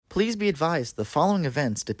Please be advised the following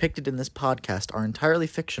events depicted in this podcast are entirely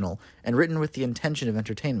fictional and written with the intention of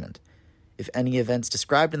entertainment. If any events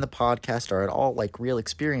described in the podcast are at all like real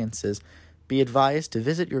experiences, be advised to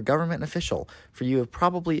visit your government official, for you have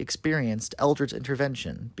probably experienced Eldritch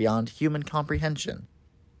intervention beyond human comprehension.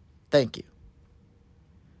 Thank you.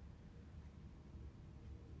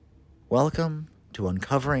 Welcome to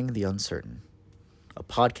Uncovering the Uncertain, a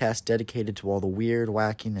podcast dedicated to all the weird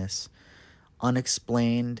wackiness,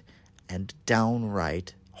 unexplained, and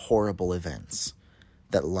downright horrible events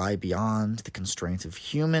that lie beyond the constraints of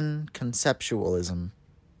human conceptualism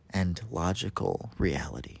and logical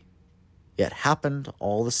reality, yet happened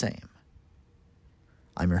all the same.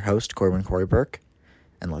 I'm your host, Corwin Corey Burke,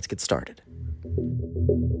 and let's get started.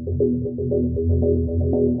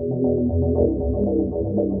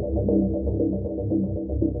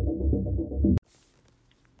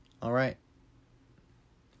 All right.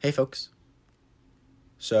 Hey, folks.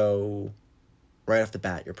 So, right off the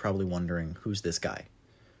bat, you're probably wondering, who's this guy?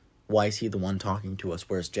 Why is he the one talking to us?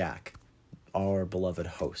 Where's Jack, our beloved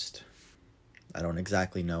host? I don't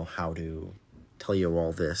exactly know how to tell you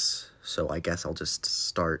all this, so I guess I'll just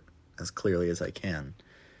start as clearly as I can.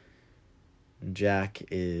 Jack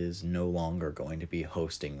is no longer going to be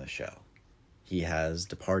hosting the show. He has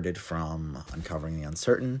departed from Uncovering the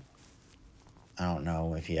Uncertain. I don't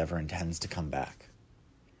know if he ever intends to come back.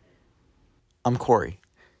 I'm Corey.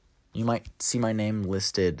 You might see my name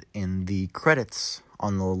listed in the credits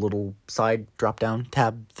on the little side drop-down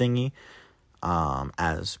tab thingy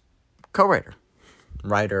as co-writer.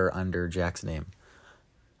 Writer under Jack's name.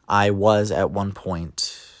 I was at one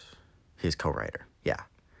point his co-writer, yeah.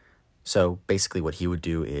 So basically what he would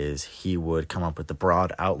do is he would come up with the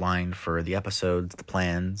broad outline for the episodes, the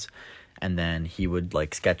plans, and then he would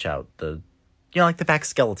sketch out the back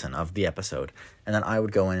skeleton of the episode. And then I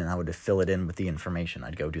would go in and I would fill it in with the information.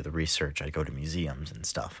 I'd go do the research. I'd go to museums and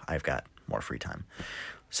stuff. I've got more free time.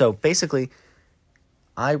 So basically,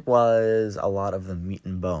 I was a lot of the meat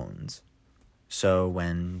and bones. So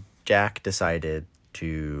when Jack decided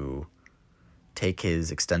to take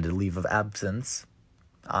his extended leave of absence,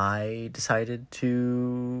 I decided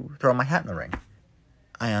to throw my hat in the ring.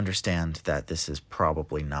 I understand that this is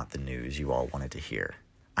probably not the news you all wanted to hear.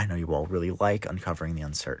 I know you all really like Uncovering the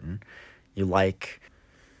Uncertain. You like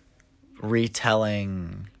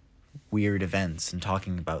retelling weird events and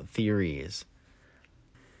talking about theories.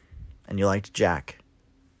 And you liked Jack.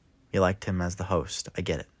 You liked him as the host. I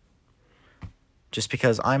get it. Just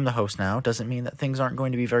because I'm the host now doesn't mean that things aren't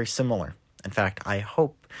going to be very similar. In fact, I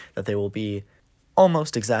hope that they will be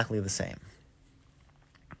almost exactly the same.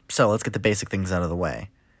 So let's get the basic things out of the way.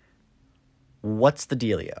 What's the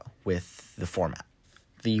dealio with the format?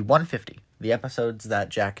 The 150, the episodes that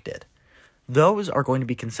Jack did, those are going to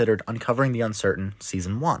be considered Uncovering the Uncertain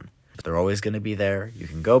Season 1. They're always going to be there. You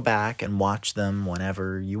can go back and watch them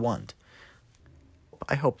whenever you want.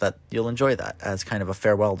 I hope that you'll enjoy that as kind of a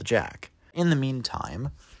farewell to Jack. In the meantime,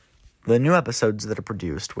 the new episodes that are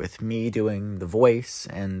produced with me doing the voice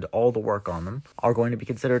and all the work on them are going to be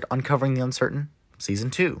considered Uncovering the Uncertain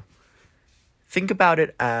Season 2. Think about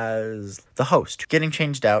it as the host getting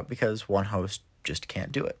changed out because one host just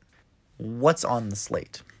can't do it. What's on the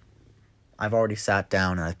slate? I've already sat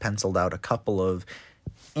down and I've penciled out a couple of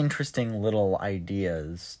interesting little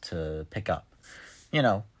ideas to pick up.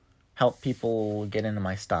 Help people get into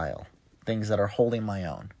my style. Things that are holding my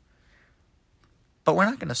own. But we're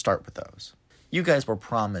not going to start with those. You guys were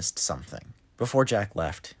promised something. Before Jack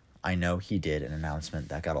left, I know he did an announcement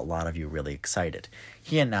that got a lot of you really excited.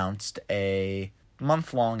 He announced a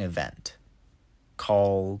month-long event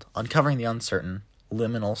called Uncovering the Uncertain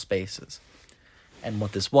Liminal Spaces. And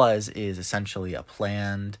what this is essentially a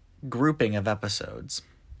planned grouping of episodes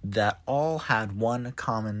that all had one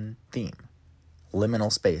common theme,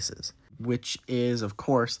 liminal spaces, which is, of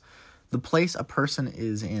course, the place a person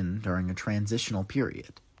is in during a transitional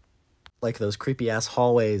period. Like those creepy-ass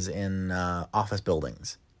hallways in office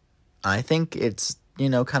buildings. I think it's,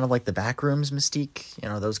 kind of like the Backrooms mystique,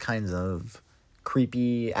 those kinds of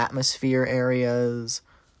creepy atmosphere areas,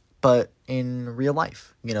 but in real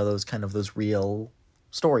life, those real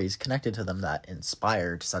stories connected to them that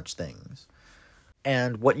inspired such things.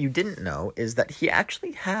 And what you didn't know is that he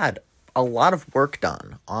actually had a lot of work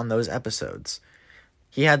done on those episodes.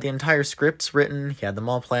 He had the entire scripts written, he had them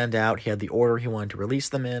all planned out, he had the order he wanted to release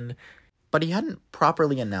them in, but he hadn't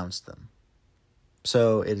properly announced them.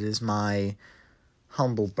 So it is my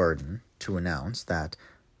humble burden to announce that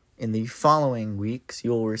in the following weeks,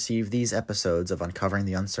 you will receive these episodes of Uncovering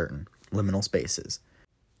the Uncertain, Liminal Spaces.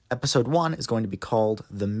 Episode 1 is going to be called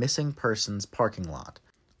The Missing Persons Parking Lot,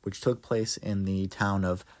 which took place in the town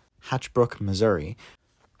of Hatchbrook, Missouri,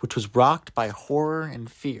 which was rocked by horror and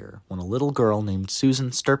fear when a little girl named Susan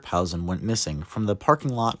Sturphausen went missing from the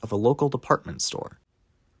parking lot of a local department store.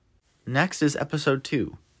 Next is Episode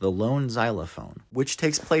 2, The Lone Xylophone, which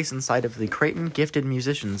takes place inside of the Creighton Gifted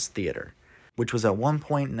Musicians Theater, which was at one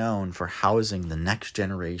point known for housing the next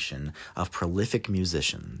generation of prolific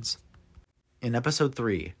musicians. In Episode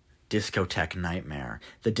 3, Discotheque Nightmare,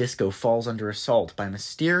 the disco falls under assault by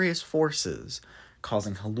mysterious forces,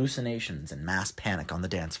 causing hallucinations and mass panic on the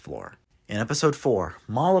dance floor. In Episode 4,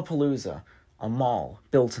 Mallapalooza, a mall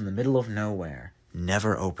built in the middle of nowhere,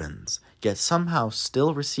 never opens, yet somehow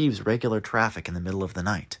still receives regular traffic in the middle of the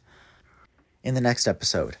night. In the next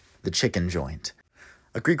episode, The Chicken Joint,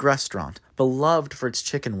 a Greek restaurant, beloved for its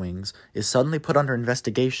chicken wings, is suddenly put under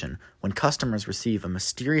investigation when customers receive a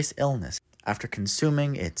mysterious illness after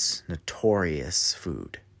consuming its notorious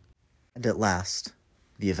food. And at last,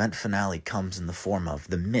 the event finale comes in the form of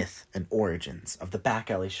The Myth and Origins of the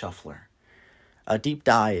Back Alley Shuffler, a deep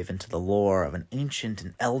dive into the lore of an ancient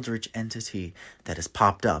and eldritch entity that has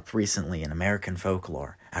popped up recently in American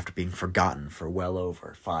folklore after being forgotten for well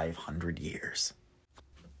over 500 years.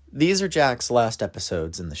 These are Jack's last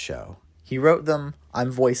episodes in the show. He wrote them,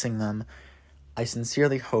 I'm voicing them. I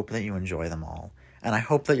sincerely hope that you enjoy them all, and I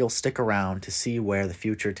hope that you'll stick around to see where the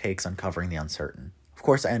future takes Uncovering the Uncertain. Of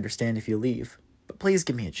course, I understand if you leave, but please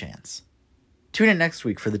give me a chance. Tune in next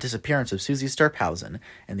week for the disappearance of Susie Sturphausen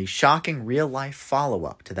and the shocking real-life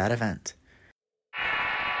follow-up to that event.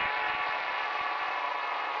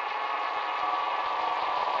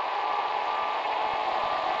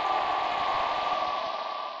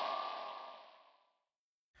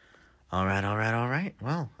 All right.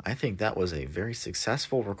 Well, I think that was a very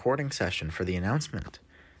successful recording session for the announcement.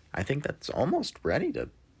 I think that's almost ready to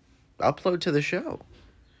upload to the show.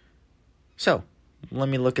 So, let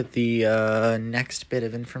me look at the next bit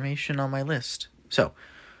of information on my list. So,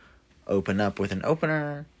 open up with an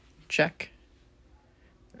opener, check.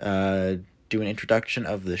 Do an introduction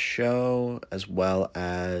of the show, as well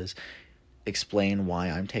as explain why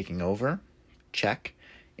I'm taking over, check.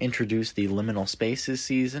 Introduce the Liminal Spaces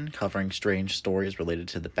season, covering strange stories related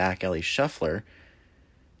to the Back Alley Shuffler.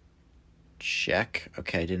 Check.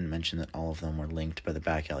 Okay, I didn't mention that all of them were linked by the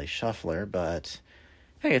Back Alley Shuffler, but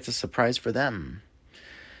hey, it's a surprise for them.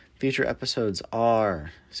 Feature episodes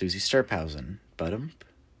are Susie Sturphausen, Budump,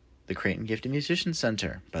 the Creighton Gifted Musicians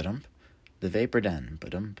Center, Budump, the Vapor Den,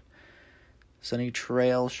 Budump, Sunny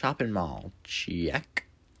Trail Shopping Mall, check.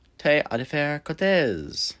 Te Adifer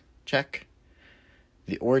Cortez, check.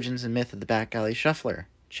 The Origins and Myth of the Back Alley Shuffler,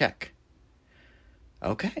 check.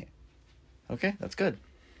 Okay, that's good.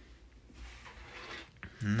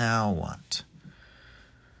 Now what?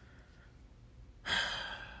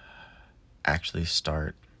 Actually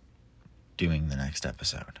start doing the next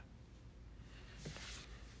episode.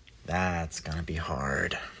 That's gonna be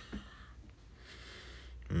hard.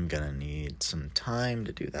 I'm gonna need some time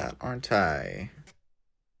to do that, aren't I?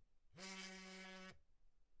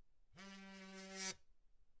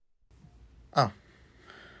 Oh.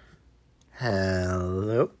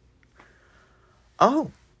 Hello?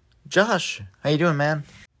 Oh, Josh, how you doing, man?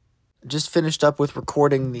 Just finished up with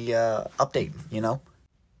recording the update,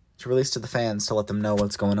 to release to the fans to let them know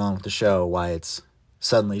what's going on with the show, why it's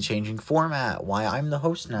suddenly changing format, why I'm the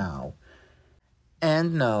host now.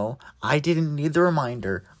 And no, I didn't need the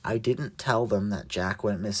reminder. I didn't tell them that Jack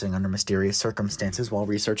went missing under mysterious circumstances while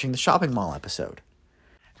researching the shopping mall episode.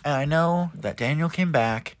 And I know that Daniel came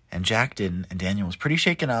back, and Jack didn't, and Daniel was pretty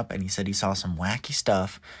shaken up, and he said he saw some wacky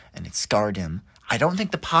stuff, and it scarred him. I don't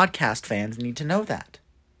think the podcast fans need to know that.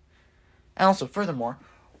 And also, furthermore,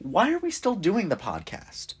 why are we still doing the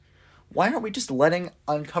podcast? Why aren't we just letting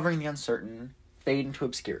Uncovering the Uncertain fade into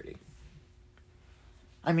obscurity?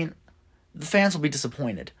 I mean, the fans will be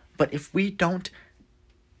disappointed, but if we don't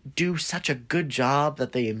do such a good job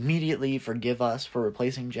that they immediately forgive us for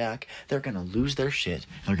replacing Jack, they're going to lose their shit,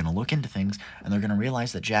 they're going to look into things, and they're going to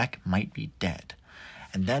realize that Jack might be dead.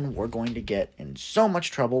 And then we're going to get in so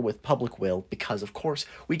much trouble with public will because, of course,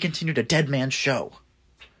 we continued a dead man's show.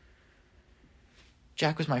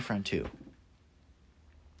 Jack was my friend, too.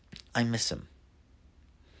 I miss him.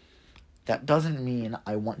 That doesn't mean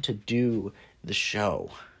I want to do the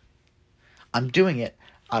show. I'm doing it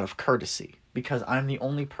out of courtesy, because I'm the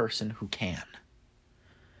only person who can.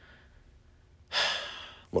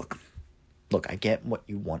 Look, I get what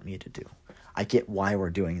you want me to do. I get why we're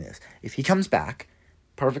doing this. If he comes back,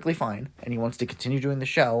 perfectly fine, and he wants to continue doing the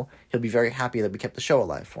show, he'll be very happy that we kept the show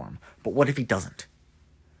alive for him. But what if he doesn't?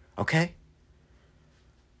 Okay?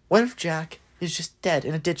 What if Jack is just dead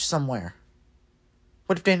in a ditch somewhere?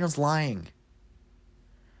 What if Daniel's lying?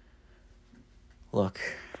 Look,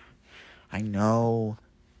 I know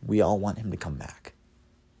we all want him to come back.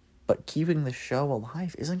 But keeping the show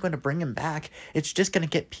alive isn't going to bring him back. It's just going to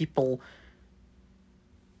get people,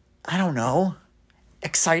 I don't know,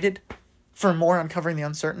 excited for more Uncovering the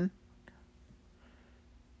Uncertain.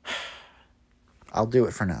 I'll do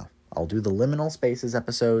it for now. I'll do the Liminal Spaces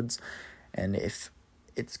episodes, and if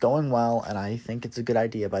it's going well and I think it's a good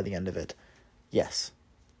idea by the end of it, yes,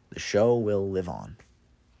 the show will live on.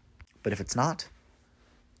 But if it's not,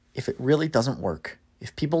 if it really doesn't work,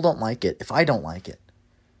 if people don't like it, if I don't like it,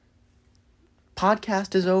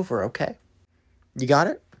 podcast is over, okay? You got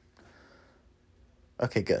it?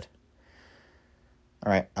 Okay, good.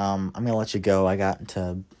 All right, I'm going to let you go. I got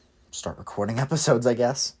to start recording episodes, I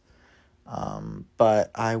guess. But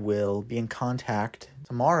I will be in contact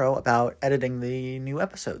tomorrow about editing the new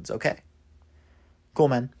episodes, okay? Cool,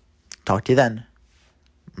 man. Talk to you then.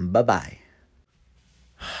 Bye-bye.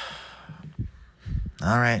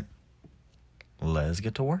 All right. Let's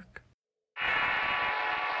get to work.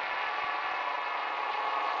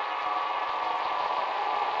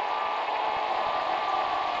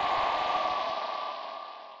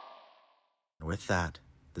 With that,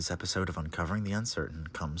 this episode of Uncovering the Uncertain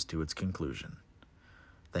comes to its conclusion.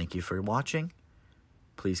 Thank you for watching.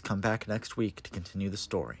 Please come back next week to continue the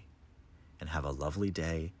story. And have a lovely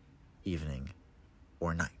day, evening,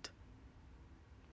 or night.